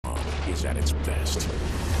is at its best.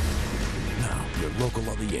 Now, your local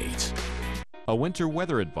on the 8s. A winter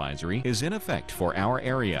weather advisory is in effect for our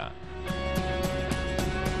area.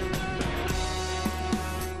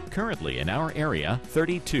 Currently in our area,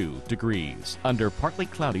 32 degrees under partly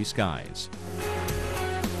cloudy skies.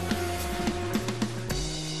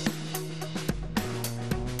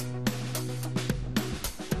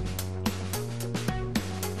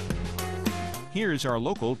 Here's our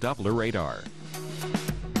local Doppler radar.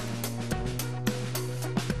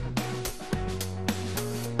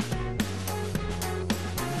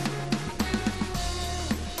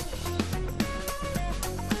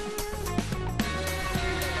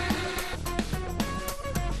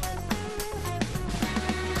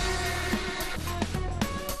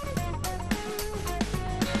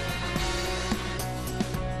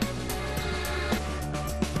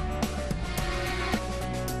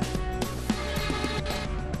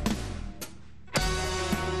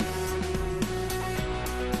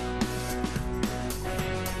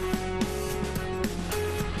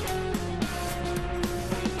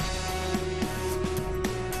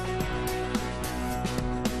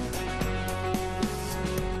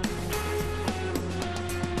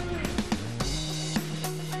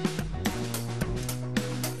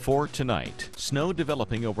 For tonight, snow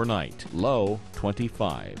developing overnight, low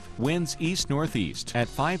 25. Winds east-northeast at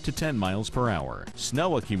 5 to 10 miles per hour.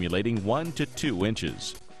 Snow accumulating 1 to 2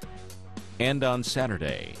 inches. And on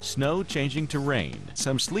Saturday, snow changing to rain.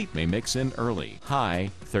 Some sleet may mix in early.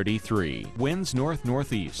 High 33. Winds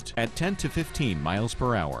north-northeast at 10 to 15 miles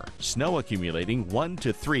per hour. Snow accumulating 1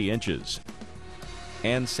 to 3 inches.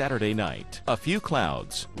 And Saturday night, a few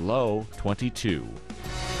clouds, low 22.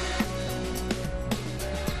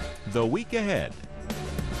 The week ahead.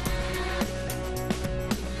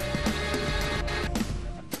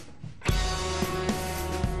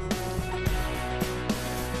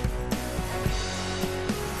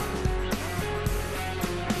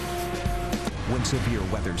 When severe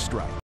weather strikes,